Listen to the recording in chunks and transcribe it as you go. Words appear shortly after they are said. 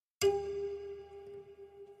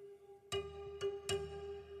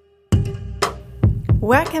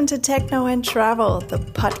Welcome to Techno and Travel, the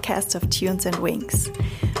podcast of Tunes and Wings.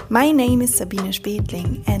 My name is Sabine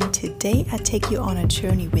Spetling, and today I take you on a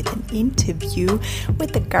journey with an interview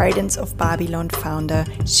with the Gardens of Babylon founder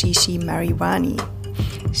Shishi Meriwani.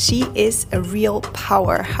 She is a real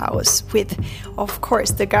powerhouse with, of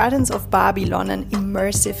course, the Gardens of Babylon, an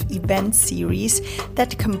immersive event series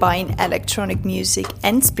that combine electronic music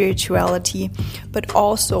and spirituality, but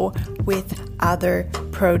also with other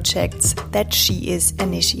projects that she is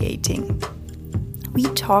initiating. We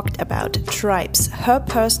talked about tribes, her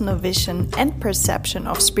personal vision and perception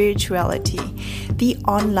of spirituality, the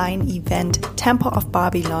online event Temple of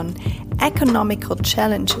Babylon, economical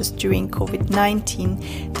challenges during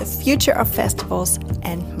COVID-19, the future of festivals,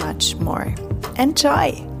 and much more.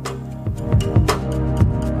 Enjoy!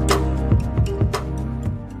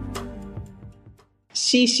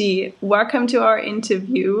 Shishi, welcome to our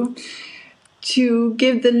interview. To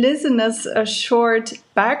give the listeners a short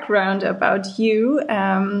background about you,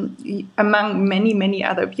 among many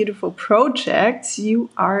other beautiful projects,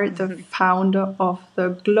 you are the founder of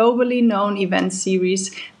the globally known event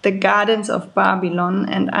series, The Gardens of Babylon,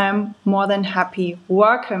 and I'm more than happy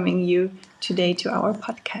welcoming you today to our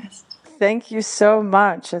podcast. Thank you so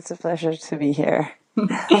much. It's a pleasure to be here.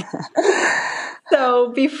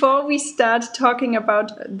 So before we start talking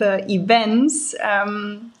about the events,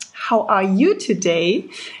 how are you today,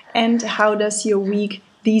 and how does your week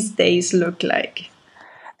these days look like?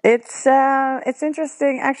 It's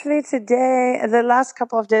interesting. Actually, today, the last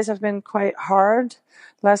couple of days have been quite hard.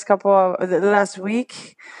 The last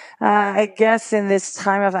week, I guess in this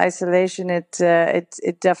time of isolation, it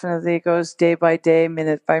definitely goes day by day,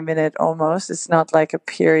 minute by minute, almost. It's not like a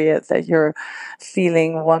period that you're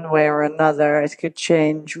feeling one way or another. It could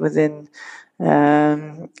change within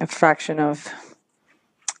a fraction of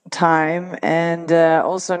time. And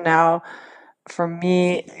also now for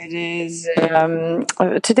me it is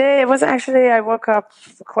today it was actually, I woke up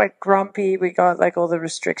quite grumpy. We got like all the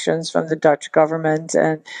restrictions from the Dutch government,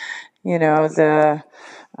 and you know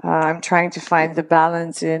I'm trying to find the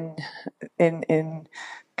balance in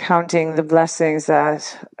counting the blessings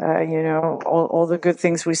that all the good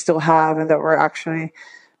things we still have, and that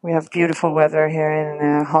we have beautiful weather here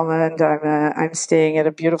in Holland. I'm staying at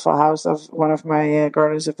a beautiful house of one of my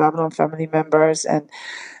Gardens of Babylon family members, and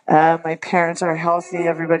my parents are healthy.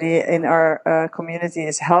 Everybody in our community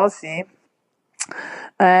is healthy,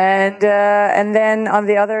 and then on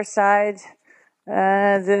the other side,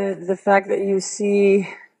 the fact that you see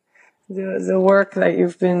the work that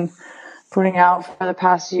you've been putting out for the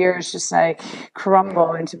past years just like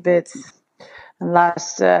crumble into bits.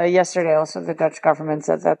 And yesterday also the Dutch government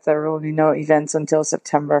said that there will be no events until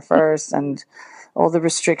September 1st, and all the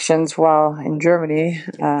restrictions, while in Germany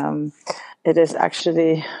it is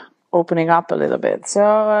actually opening up a little bit.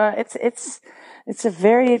 So it's a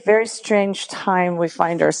very, very strange time we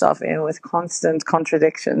find ourselves in, with constant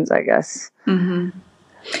contradictions, I guess. Mm-hmm.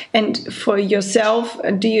 And for yourself,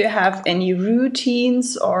 do you have any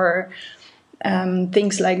routines or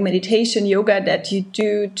things like meditation, yoga that you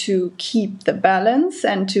do to keep the balance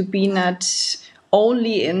and to be not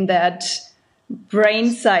only in that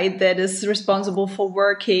brain side that is responsible for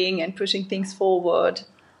working and pushing things forward?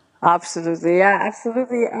 Absolutely, yeah,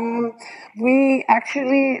 absolutely. We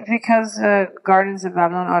actually, because Gardens of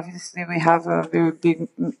Babylon, obviously, we have a very big.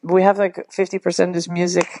 We have like 50% is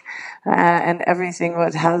music, and everything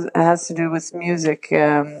what has to do with music,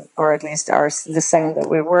 or at least the sound that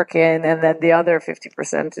we work in, and then the other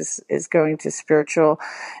 50% is going to spiritual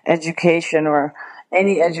education, or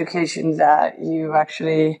any education that you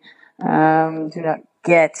actually do not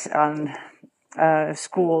get on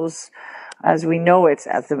schools as we know it,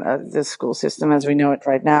 at the school system as we know it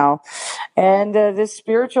right now. And this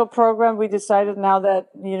spiritual program, we decided now that,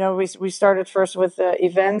 we started first with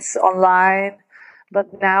events online,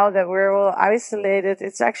 but now that we're all isolated,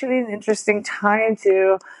 it's actually an interesting time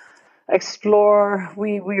to explore.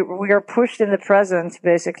 We are pushed in the present,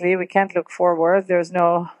 basically. We can't look forward. There's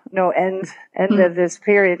no end of this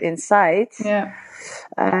period in sight. Yeah.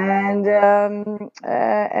 And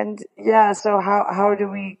yeah, so how do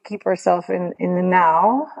we keep ourselves in the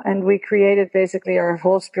now? And we created basically our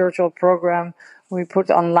whole spiritual program we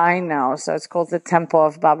put online now. So it's called the Temple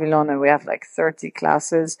of Babylon, and we have like 30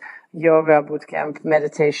 classes: yoga, bootcamp,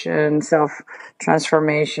 meditation,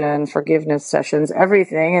 self-transformation, forgiveness sessions,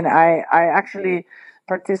 everything. And I actually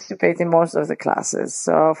participate in most of the classes.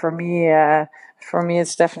 So for me,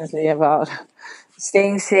 it's definitely about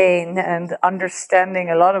staying sane and understanding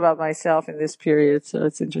a lot about myself in this period. So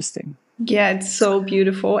it's interesting. Yeah, it's so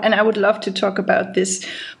beautiful. And I would love to talk about this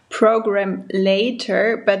program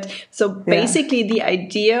later. But so basically, the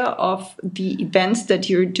idea of the events that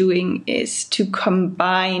you're doing is to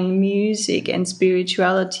combine music and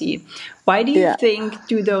spirituality. Why do you think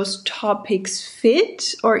do those topics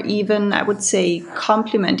fit, or even I would say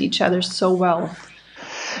complement each other so well?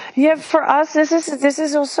 Yeah, for us, this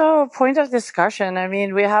is also a point of discussion. I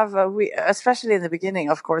mean, we especially in the beginning,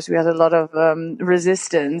 of course, we had a lot of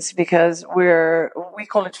resistance because we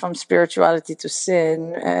call it from spirituality to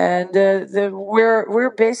sin, and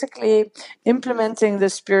we're basically implementing the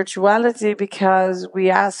spirituality because we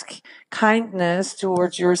ask kindness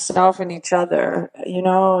towards yourself and each other,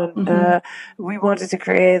 and we wanted to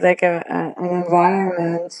create like an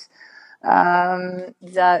environment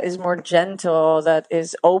that is more gentle, that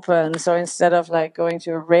is open. So instead of like going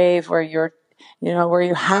to a rave where where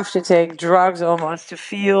you have to take drugs almost to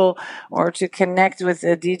feel or to connect with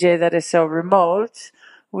a DJ that is so remote,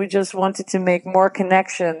 we just wanted to make more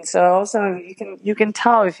connections. So also you can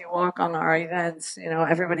tell if you walk on our events,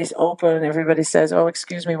 everybody's open, everybody says, "Oh,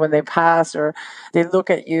 excuse me," when they pass, or they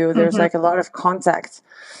look at you. There's like a lot of contact.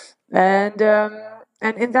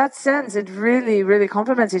 And in that sense, it really, really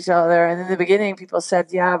complements each other. And in the beginning, people said,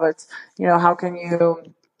 "Yeah, but how can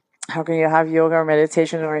you have yoga or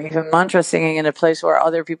meditation or even mantra singing in a place where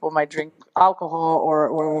other people might drink alcohol,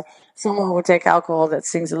 or someone would take alcohol that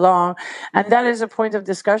sings along?" And that is a point of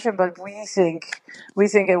discussion, but we think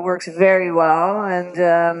it works very well,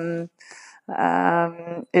 and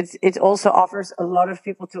it also offers a lot of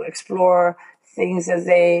people to explore things that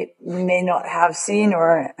they may not have seen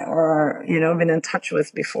or been in touch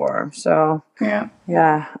with before. So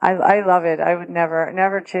I love it. I would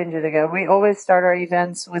never change it again. We always start our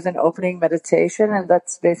events with an opening meditation, and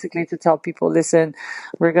that's basically to tell people, listen,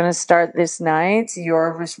 we're going to start this night.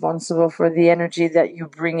 You're responsible for the energy that you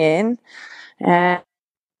bring in, and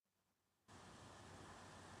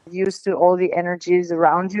used to all the energies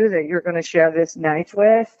around you that you're going to share this night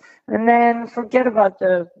with, and then forget about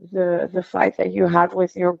the fight that you had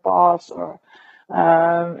with your boss, or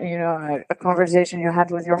a conversation you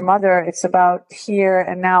had with your mother. It's about here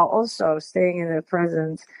and now, also staying in the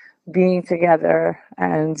present, being together,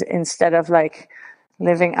 and instead of like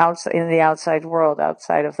living outside in the outside world,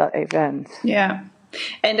 outside of that event. Yeah.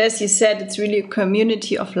 And as you said, it's really a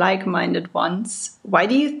community of like-minded ones. Why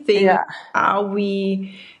do you think are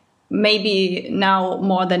we, maybe now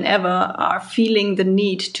more than ever, are feeling the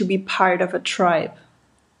need to be part of a tribe?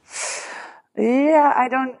 Yeah, I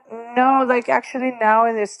don't know. Like, actually, now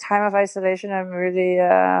in this time of isolation, I'm really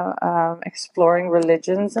exploring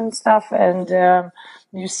religions and stuff, and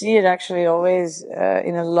you see it actually always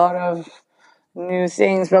in a lot of new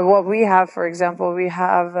things. But what we have, for example, we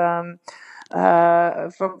have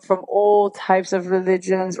from all types of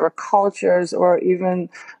religions or cultures, or even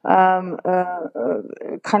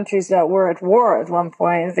countries that were at war at one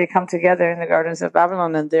point. They come together in the Gardens of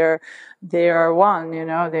Babylon, and they are one.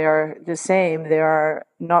 They are the same. They are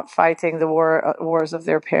not fighting the wars of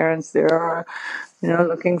their parents. They are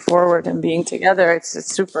looking forward and being together. It's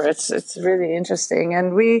super. It's really interesting,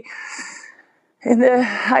 and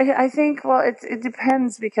I think, well, it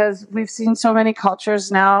depends, because we've seen so many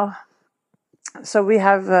cultures now. So we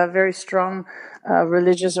have very strong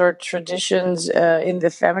religious or traditions in the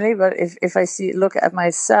family. But if I look at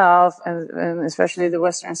myself, and especially the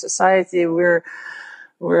Western society, we're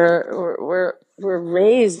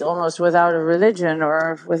raised almost without a religion,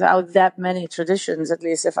 or without that many traditions. At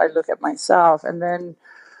least if I look at myself, and then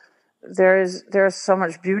there's so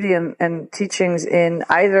much beauty and teachings in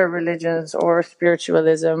either religions or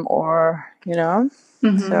spiritualism, or so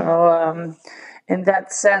in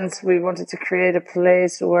that sense, we wanted to create a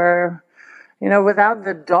place where, without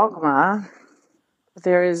the dogma,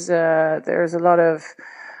 there's a lot of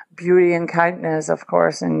beauty and kindness, of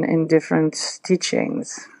course, in different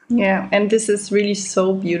teachings. Yeah, and this is really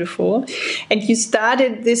so beautiful. And you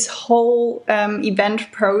started this whole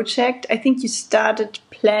event project. I think you started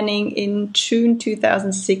planning in June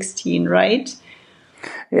 2016, right?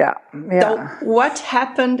 Yeah. So what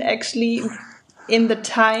happened actually in the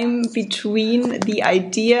time between the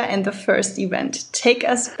idea and the first event? Take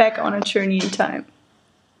us back on a journey in time.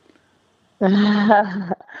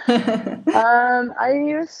 I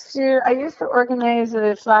used to organize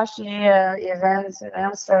flashy events in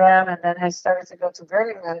Amsterdam, and then I started to go to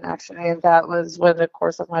Birmingham, actually, and that was when the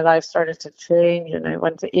course of my life started to change. And I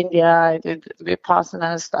went to India. I did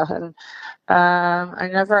Vipassana and stuff, and I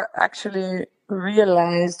never actually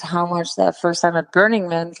realized how much that first time at Burning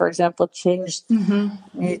Man, for example, changed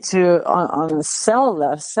me to on a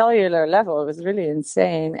cellular level. It was really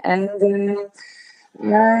insane, and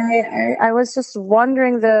I was just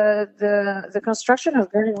wondering the construction of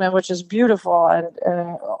Burning Man, which is beautiful and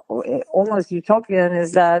almost utopian,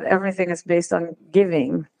 is that everything is based on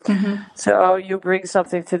giving. So you bring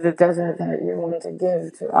something to the desert that you want to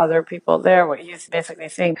give to other people there, what you basically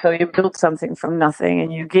think. So you build something from nothing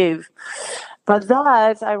and you give. But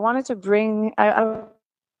that I wanted to bring.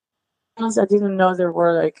 I didn't know there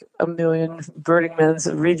were like a million Burning Mans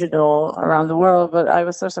regional around the world, but I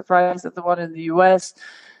was so surprised that the one in the US,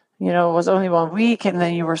 was only 1 week, and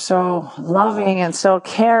then you were so loving and so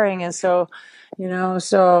caring and so,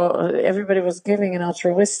 so everybody was giving and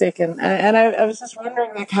altruistic, and I was just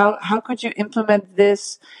wondering, like, how could you implement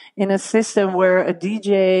this in a system where a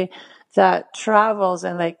DJ that travels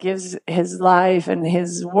and like gives his life and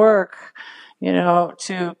his work,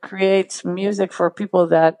 to create music for people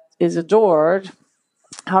that is adored.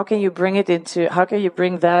 How can you bring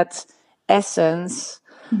that essence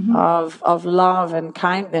of love and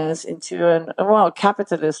kindness into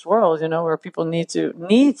capitalist world, where people need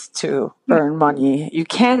to earn money. You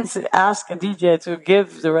can't ask a DJ to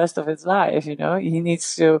give the rest of his life, he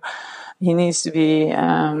needs to be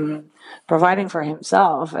providing for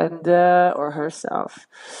himself and or herself.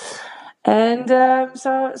 And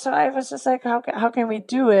so I was just like, how can we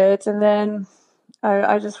do it? And then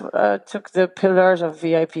I just took the pillars of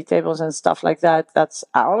VIP tables and stuff like that. That's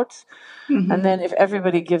out. And then if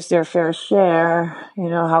everybody gives their fair share,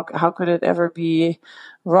 how could it ever be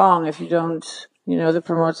wrong if you don't, the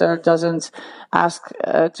promoter doesn't ask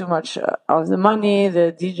too much of the money,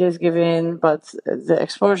 the DJs give in, but the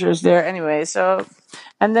exposure is there anyway. So,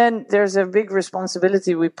 and then there's a big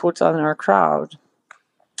responsibility we put on our crowd.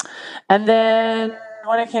 And then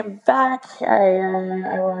when I came back,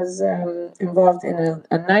 I was involved in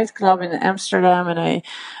a nightclub in Amsterdam, and I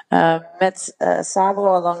met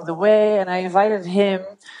Sabo along the way, and I invited him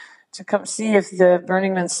to come see if the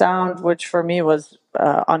Burning Man sound, which for me was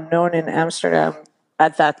unknown in Amsterdam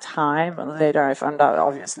at that time, and later I found out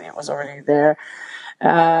obviously it was already there.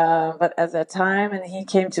 But at that time, and he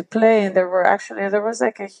came to play, and there was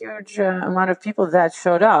like a huge amount of people that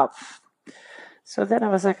showed up. So then I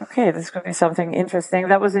was like, okay, this could be something interesting.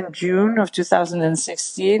 That was in June of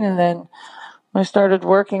 2016, and then I started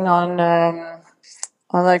working on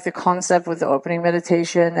like the concept with the opening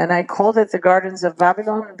meditation, and I called it the Gardens of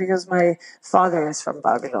Babylon because my father is from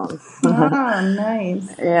Babylon. Oh,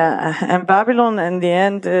 nice. Yeah, and Babylon in the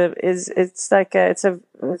end it's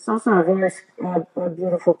also a very a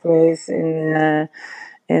beautiful place in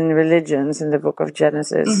religions in the Book of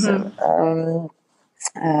Genesis.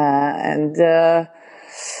 And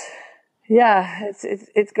yeah,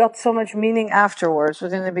 it got so much meaning afterwards,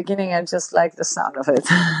 but in the beginning I just liked the sound of it.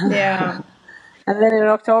 Yeah. And then in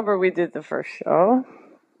October we did the first show,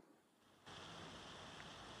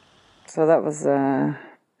 so that's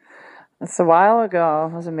a while ago.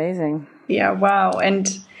 It was amazing. Yeah, wow. And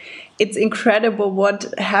it's incredible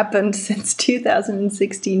what happened since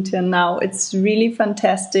 2016 till now. It's really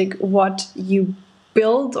fantastic what you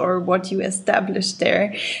built or what you established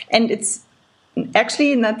there. And it's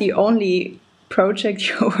actually not the only project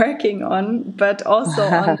you're working on, but also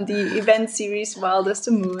on the event series Wildest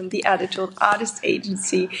the Moon, the Attitude Artist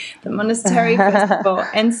Agency, the Monastery Festival,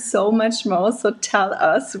 and so much more. So tell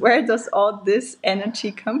us, where does all this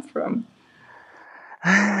energy come from?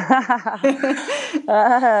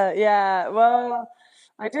 Yeah, well,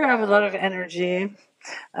 I do have a lot of energy.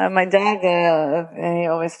 My dad, he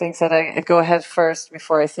always thinks that I go head first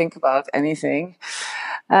before I think about anything.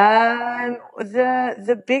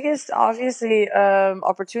 The biggest, obviously,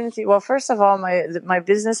 opportunity. Well, first of all, my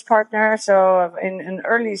business partner. So in an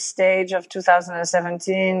early stage of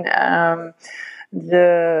 2017.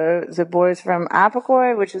 The boys from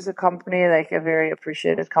Apocoy, which is a company, like a very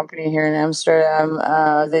appreciated company here in Amsterdam.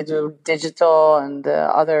 They do digital and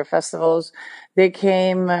other festivals. They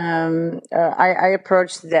came. I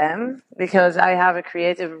approached them because I have a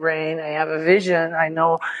creative brain. I have a vision. I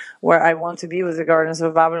know where I want to be with the Gardens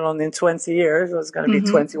of Babylon in 20 years. It's going to be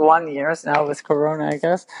 21 years now with Corona, I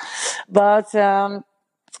guess. But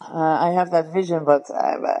I have that vision. But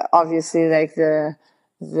obviously, like the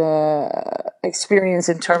experience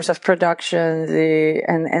in terms of production,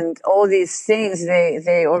 and all these things,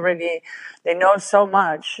 they already know so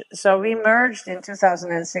much. So we merged in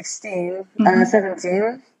 2016,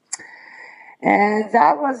 17, and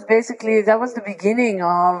that was the beginning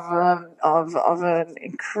of an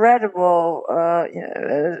incredible,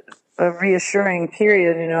 a reassuring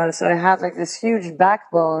period. So I had like this huge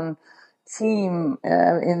backbone team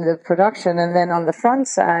in the production, and then on the front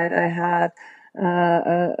side, I had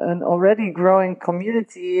an already growing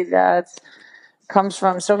community that comes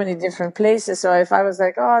from so many different places. So if I was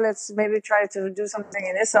like, oh, let's maybe try to do something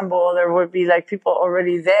in Istanbul, there would be like people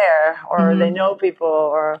already there, or they know people,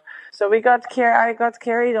 or so I got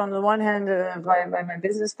carried on the one hand by my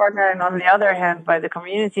business partner, and on the other hand by the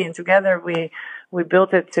community, and together we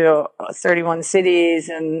built it to 31 cities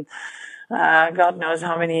and God knows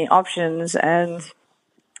how many options. And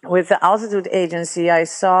with the Altitude Agency, I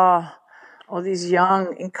saw all these young,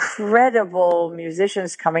 incredible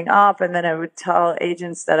musicians coming up, and then I would tell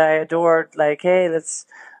agents that I adored, like, "Hey, let's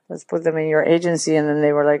put them in your agency," and then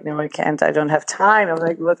they were like, "No, I can't. I don't have time." I'm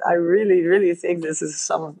like, "But I really, really think this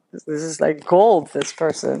is like gold. This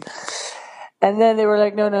person." And then they were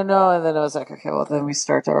like, "No, no, no," and then I was like, "Okay, well, then we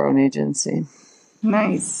start our own agency."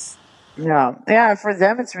 Nice. Yeah. For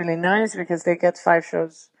them, it's really nice because they get 5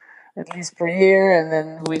 shows at least per year, and then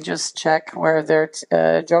we just check where their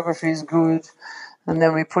geography is good, and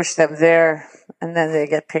then we push them there, and then they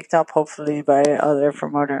get picked up hopefully by other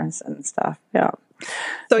promoters and stuff. Yeah.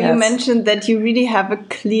 So you mentioned that you really have a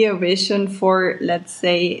clear vision for, let's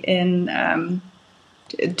say, in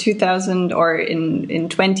 2000 or in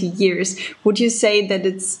 20 years. Would you say that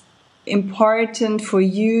it's important for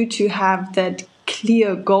you to have that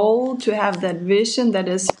clear goal, to have that vision that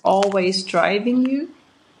is always driving you?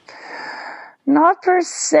 Not per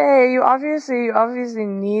se. You obviously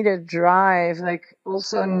need a drive. Like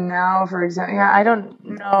also now, for example, yeah, I don't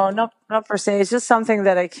know, not per se. It's just something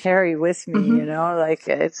that I carry with me, you know, like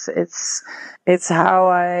it's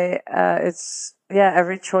how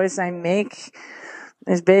every choice I make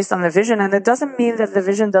is based on the vision. And it doesn't mean that the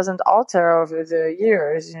vision doesn't alter over the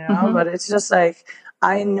years, you know, but it's just like,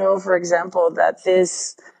 I know, for example, that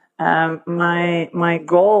this, my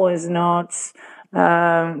goal is not,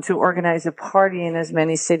 to organize a party in as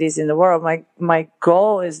many cities in the world. My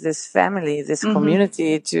goal is this family, this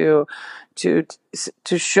community, to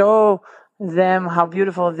show them how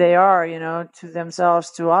beautiful they are, you know, to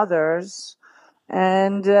themselves, to others,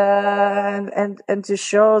 and to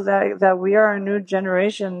show that we are a new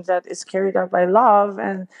generation that is carried out by love,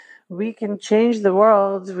 and we can change the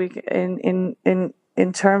world.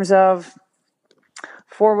 In terms of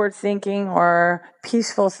forward thinking or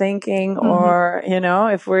peaceful thinking, or you know,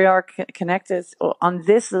 if we are connected on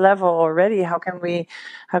this level already, how can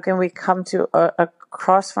we come to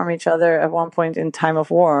across from each other at one point in time of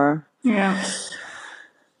war?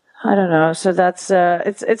 I don't know. So that's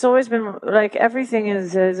it's always been like, everything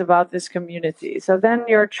is about this community. So then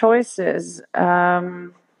your choices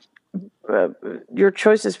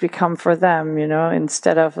become for them, you know,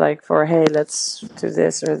 instead of like for, hey, let's do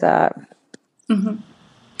this or that.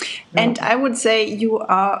 And I would say you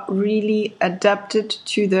are really adapted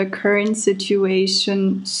to the current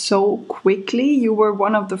situation so quickly. You were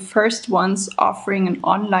one of the first ones offering an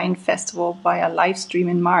online festival via live stream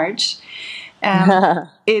in March.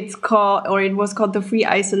 It was called the Free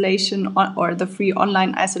Isolation or the Free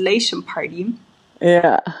Online Isolation Party.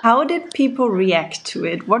 Yeah. How did people react to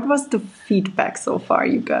it? What was the feedback so far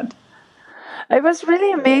you got? It was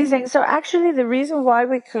really amazing. So actually, the reason why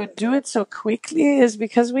we could do it so quickly is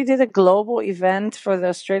because we did a global event for the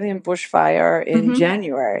Australian bushfire in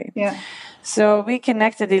January. Yeah. So we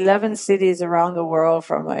connected 11 cities around the world,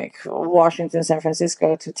 from like Washington, San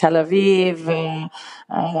Francisco to Tel Aviv,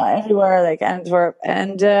 everywhere, like Antwerp.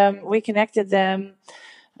 And we connected them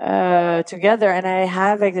together. And I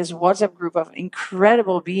have like this WhatsApp group of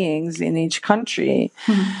incredible beings in each country.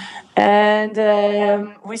 And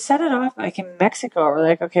we set it up like in Mexico. We're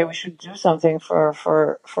like, okay, we should do something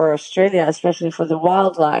for Australia, especially for the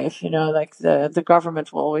wildlife. You know, like the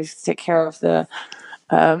government will always take care of their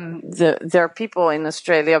people in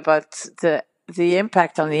Australia, but the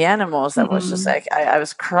impact on the animals, that was just like, I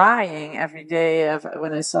was crying every day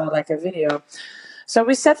when I saw like a video. So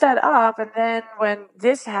we set that up, and then when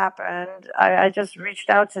this happened, I just reached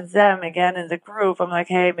out to them again in the group. I'm like,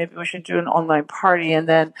 hey, maybe we should do an online party. And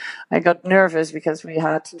then I got nervous because we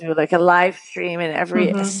had to do like a live stream in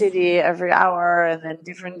every city, every hour, and then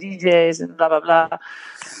different DJs and blah, blah, blah.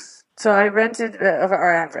 So I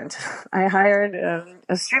I hired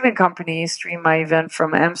a streaming company, stream my event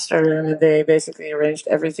from Amsterdam, and they basically arranged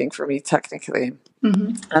everything for me technically.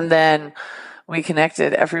 And then we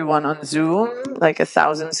connected everyone on Zoom, like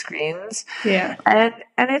 1,000 screens. Yeah. And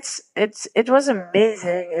it was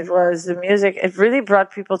amazing. It was the music. It really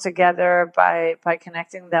brought people together by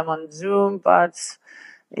connecting them on Zoom. But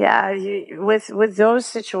yeah, with those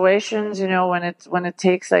situations, you know, when it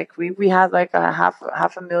takes like, we had like a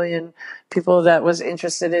half a million people that was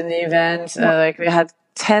interested in the event. Like we had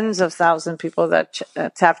tens of thousands of people that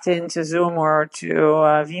tapped into Zoom or to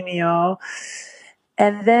Vimeo.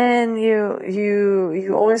 and then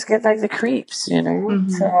you always get like the creeps, you know.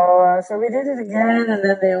 So we did it again, and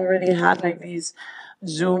then they already had like these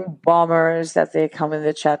Zoom bombers that they come in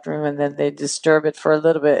the chat room and then they disturb it for a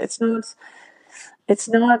little bit. It's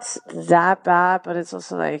not that bad, but it's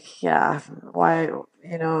also like, yeah, why,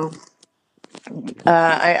 you know,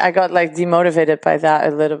 I got like demotivated by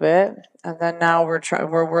that a little bit. And then now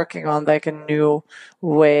we're working on like a new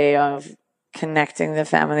way of connecting the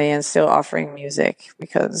family and still offering music,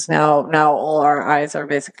 because now all our eyes are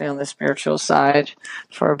basically on the spiritual side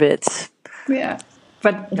for a bit. Yeah.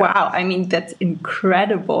 But wow, I mean, that's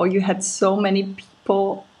incredible. You had so many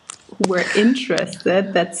people who were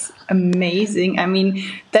interested. That's amazing. I mean,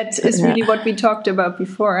 that is really what we talked about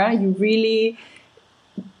before. Huh? You really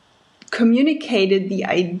communicated the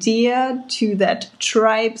idea to that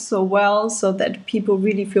tribe so well, so that people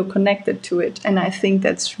really feel connected to it. And I think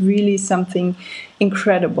that's really something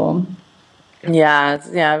incredible. Yeah,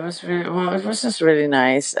 it was really, well, it was just really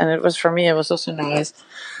nice, and it was, for me, it was also nice.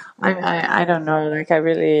 I don't know, like I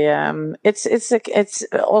really it's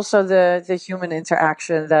also the human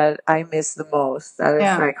interaction that I miss the most. That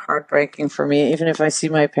is like heartbreaking for me. Even if I see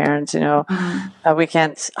my parents, you know, we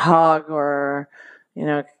can't hug or, you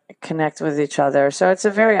know, connect with each other. So it's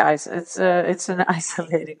a very it's an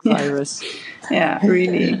isolating virus. Yeah,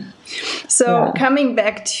 really. So coming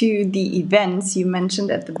back to the events you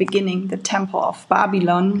mentioned at the beginning, the Temple of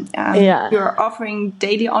Babylon, you're offering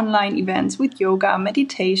daily online events with yoga,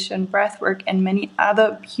 meditation, breathwork, and many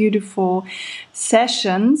other beautiful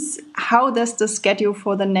sessions. How does the schedule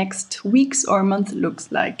for the next weeks or month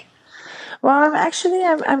looks like? Well,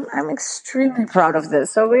 I'm extremely proud of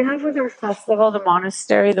this. So we have with our festival, the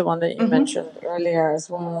monastery, the one that you mentioned earlier as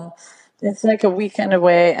well. It's like a weekend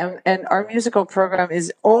away, and our musical program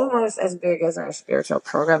is almost as big as our spiritual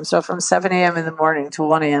program. So from 7 a.m. in the morning to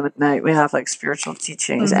 1 a.m. at night, we have like spiritual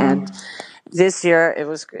teachings. And this year it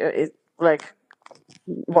like,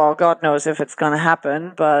 well, God knows if it's going to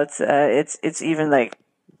happen, but it's even like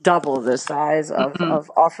double the size of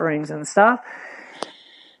offerings and stuff.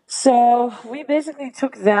 So we basically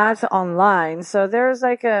took that online. So there's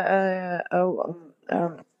like a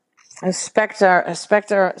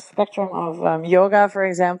spectrum of yoga, for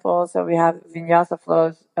example. So we have vinyasa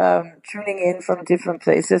flows tuning in from different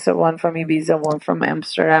places. So one from Ibiza, one from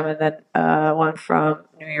Amsterdam, and then one from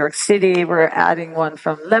New York City. We're adding one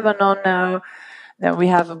from Lebanon now. Then we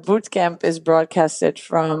have a boot camp is broadcasted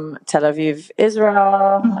from Tel Aviv,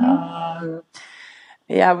 Israel.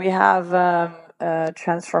 We have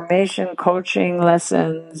transformation coaching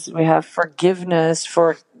lessons. We have forgiveness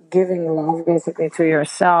for giving love basically to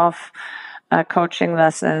yourself. Coaching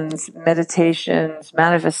lessons, meditations,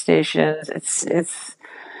 manifestations.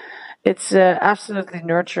 It's absolutely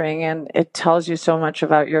nurturing, and it tells you so much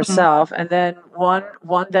about yourself. And then one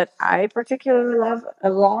that I particularly love a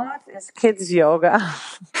lot is kids yoga.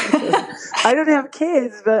 I don't have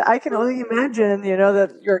kids, but I can only imagine, you know,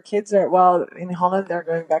 that your kids are, well, in Holland they're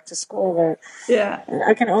going back to school, but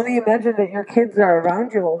I can only imagine that your kids are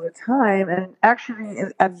around you all the time. And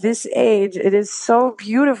actually, at this age, it is so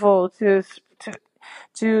beautiful to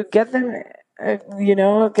get them,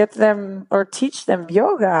 get them or teach them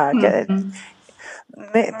yoga,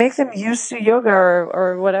 make them used to yoga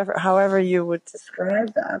or whatever, however you would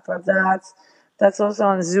describe that. But that's also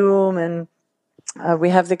on Zoom, and we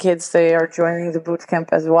have the kids, they are joining the boot camp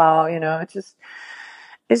as well. You know,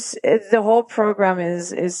 it's the whole program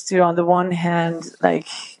is to, on the one hand, like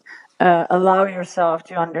allow yourself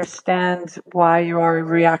to understand why you are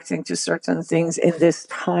reacting to certain things in this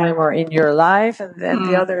time or in your life. And then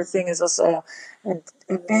the other thing is also a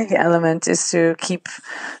big element is to keep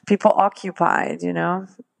people occupied, you know.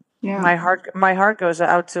 My heart goes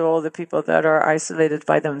out to all the people that are isolated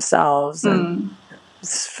by themselves, and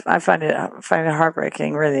I find it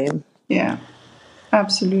heartbreaking, really. Yeah,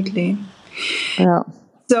 absolutely. Yeah.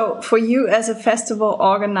 So for you as a festival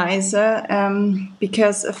organizer,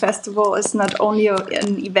 because a festival is not only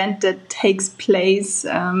an event that takes place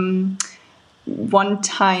one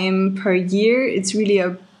time per year, it's really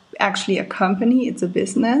actually a company, it's a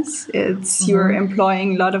business. You're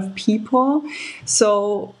employing a lot of people.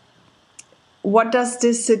 So what does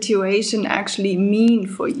this situation actually mean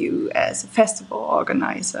for you as a festival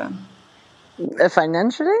organizer?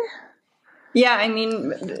 Financially? Yeah, I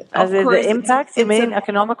mean, of course, the impact. You mean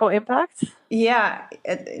economical impact? Yeah,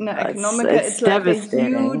 economical, it's like a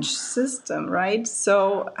huge system, right?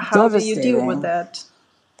 So how do you deal with that?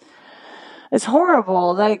 It's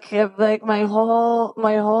horrible. Like my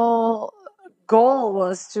whole goal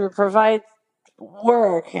was to provide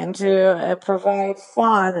work and to provide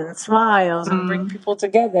fun and smiles and bring people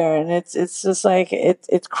together, and it's just like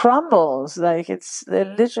it crumbles. Like it's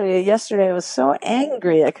literally yesterday I was so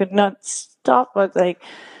angry I could not stop but like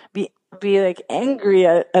be like angry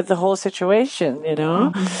at the whole situation, you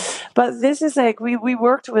know. But this is like we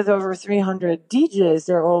worked with over 300 DJs.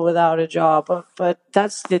 They're all without a job, but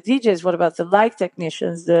that's the DJs. What about the light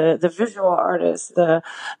technicians, the visual artists, the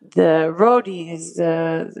roadies,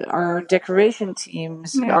 our decoration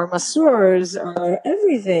teams, our masseurs, our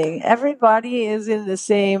everything? Everybody is in the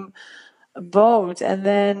same boat. And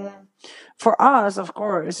then for us, of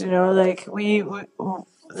course, you know, like we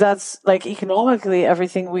that's like economically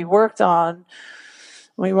everything we worked on.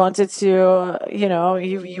 We wanted to, you know,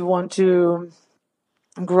 you want to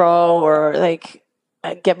grow or like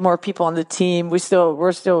get more people on the team. We're still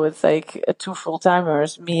with like two full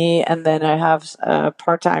timers, me, and then I have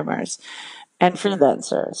part timers and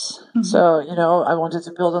freelancers. So you know, I wanted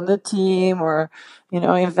to build on the team, or you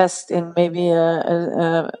know, invest in maybe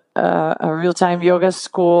a real time yoga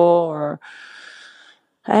school, or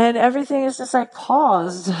and everything is just like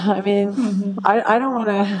paused. I mean, I don't want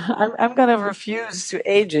to. I'm going to refuse to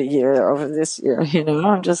age a year over this year. You know,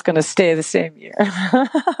 I'm just going to stay the same year.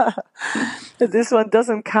 This one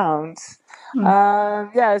doesn't count.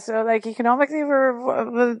 Yeah. So, like economically,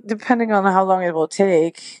 we're depending on how long it will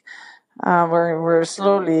take. We're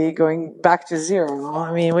slowly going back to zero.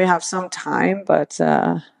 I mean, we have some time, but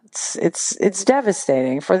it's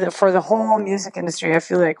devastating for the whole music industry. I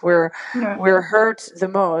feel like we're hurt the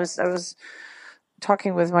most. I was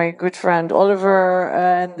talking with my good friend Oliver,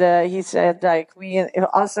 and he said like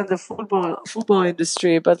us in the football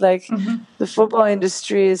industry, but like the football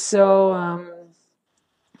industry is so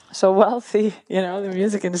wealthy. You know, the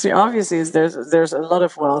music industry obviously is there's a lot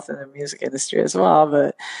of wealth in the music industry as well,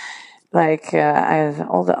 but like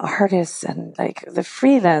all the artists and like the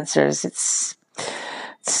freelancers, it's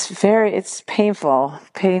painful.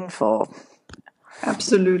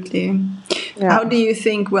 Absolutely. Yeah. How do you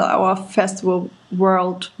think will our festival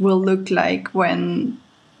world will look like when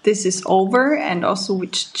this is over, and also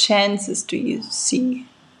which chances do you see?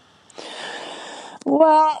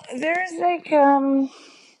 Well, there's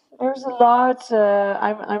a lot.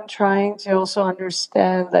 I'm trying to also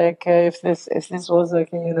understand like if this was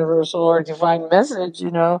like a universal or divine message,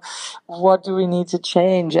 you know, what do we need to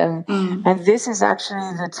change? And this is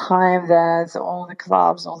actually the time that all the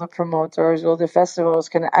clubs, all the promoters, all the festivals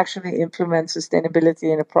can actually implement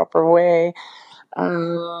sustainability in a proper way.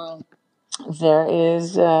 There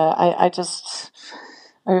is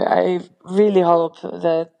I really hope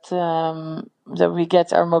that that we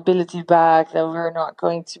get our mobility back, that we're not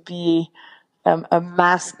going to be a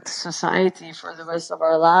masked society for the rest of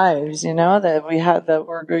our lives, you know, that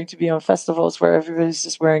we're going to be on festivals where everybody's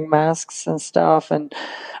just wearing masks and stuff. And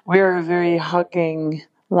we're a very hugging,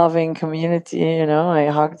 loving community, you know. I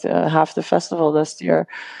hugged half the festival last year.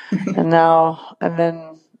 And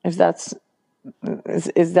then if that's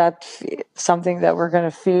is that something that we're going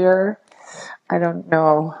to fear? I don't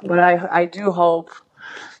know, but I do hope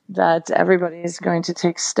that everybody is going to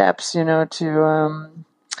take steps, you know, to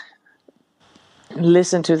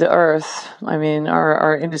listen to the earth. I mean,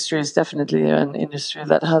 our industry is definitely an industry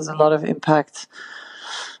that has a lot of impact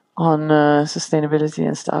on sustainability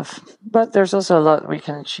and stuff, but there's also a lot we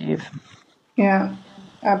can achieve. Yeah,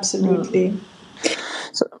 absolutely.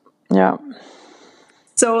 So, yeah.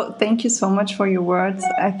 So, thank you so much for your words.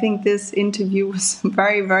 I think this interview was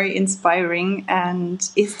very, very inspiring. And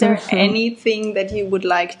is there anything that you would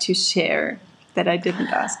like to share that I didn't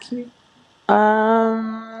ask you?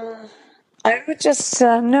 I would just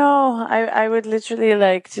no. I would literally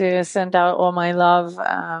like to send out all my love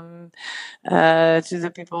to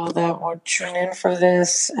the people that would tune in for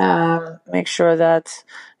this. Make sure that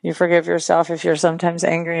you forgive yourself if you're sometimes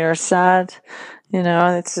angry or sad. You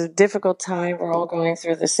know, it's a difficult time. We're all going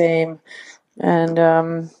through the same,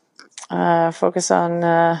 and focus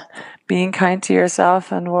on being kind to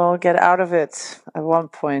yourself, and we'll get out of it at one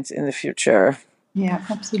point in the future. Yeah,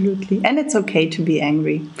 absolutely. And it's okay to be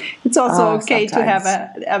angry. It's also okay to have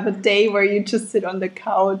a day where you just sit on the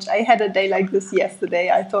couch. I had a day like this yesterday.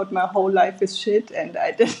 I thought my whole life is shit and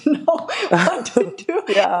I didn't know what to do.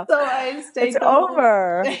 Yeah. So I stayed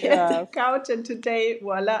over at the couch, and today,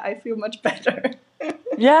 voila, I feel much better.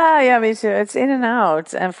 Yeah, me too. It's in and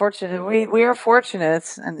out. Unfortunately, we are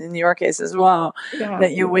fortunate, and in your case as well,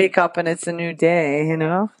 that you wake up and it's a new day, you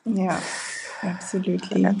know? Yeah.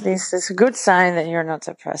 Absolutely. At least it's a good sign that you're not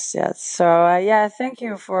depressed yet. So yeah, thank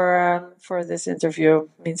you for this interview.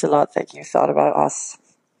 It means a lot that you thought about us.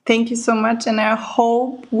 Thank you so much. And I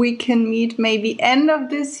hope we can meet maybe end of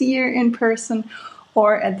this year in person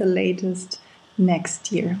or at the latest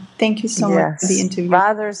next year. Thank you so much for the interview.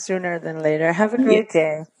 Rather sooner than later. Have a great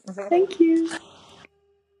day. Thank you.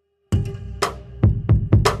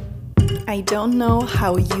 I don't know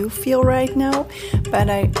how you feel right now, but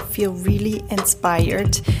I feel really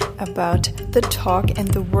inspired about the talk and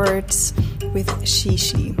the words with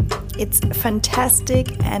Shishi. It's fantastic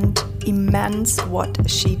and immense what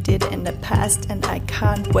she did in the past, and I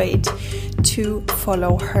can't wait to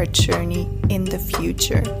follow her journey in the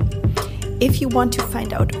future. If you want to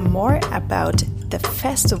find out more about the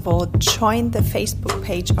festival, join the Facebook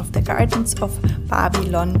page of the Gardens of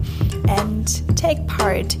Babylon and take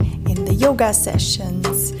part in the yoga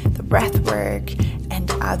sessions, the breathwork, and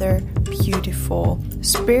other beautiful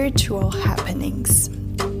spiritual happenings.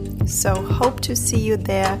 So hope to see you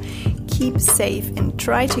there. Keep safe and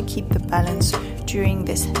try to keep the balance during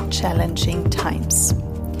these challenging times.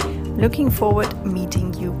 Looking forward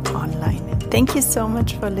meeting you online. Thank you so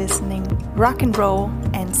much for listening. Rock and roll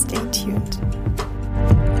and stay tuned.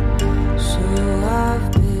 So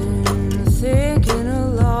I've been thinking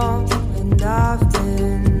along, and I've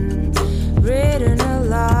been reading a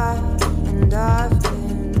lot, and I've